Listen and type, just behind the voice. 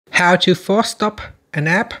how to force stop an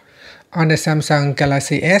app on the Samsung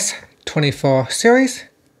Galaxy S24 series.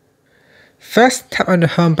 First, tap on the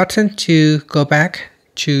home button to go back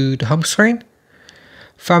to the home screen.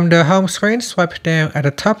 From the home screen, swipe down at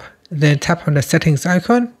the top, then tap on the settings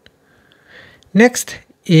icon. Next,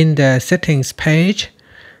 in the settings page,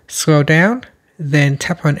 scroll down, then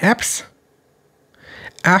tap on apps.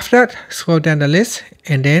 After that, scroll down the list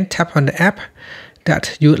and then tap on the app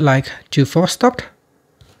that you would like to force stop.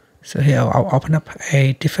 So here I'll open up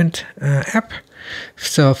a different app.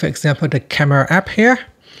 So for example, the camera app here.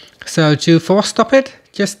 So to force stop it,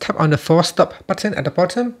 just tap on the force stop button at the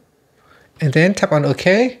bottom and then tap on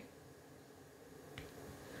OK.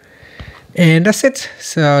 And that's it.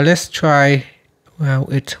 So let's try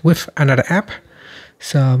it with another app.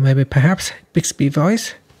 So maybe perhaps Bixby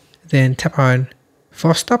Voice. Then tap on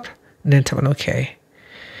force stop and then tap on OK.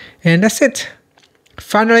 And that's it.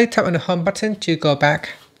 Finally, tap on the home button to go back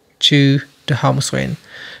to the home screen.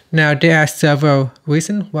 Now there are several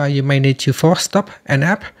reasons why you may need to force stop an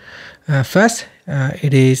app. First,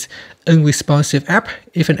 it is unresponsive app.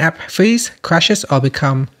 If an app freezes, crashes, or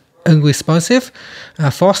become unresponsive,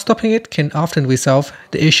 force stopping it can often resolve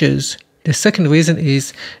the issues. The second reason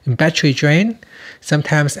is battery drain.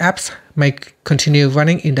 Sometimes apps may continue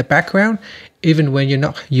running in the background even when you're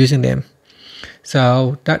not using them.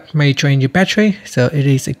 So that may drain your battery, so it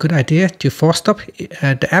is a good idea to force stop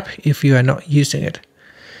the app if you are not using it.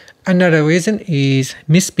 Another reason is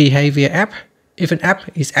misbehavior app. If an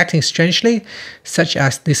app is acting strangely, such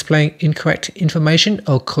as displaying incorrect information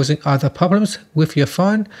or causing other problems with your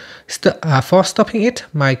phone, force stopping it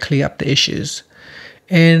might clear up the issues.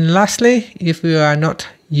 And lastly, if you are not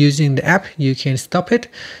using the app, you can stop it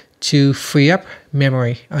to free up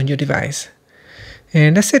memory on your device.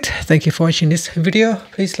 And that's it. Thank you for watching this video.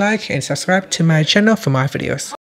 Please like and subscribe to my channel for more videos.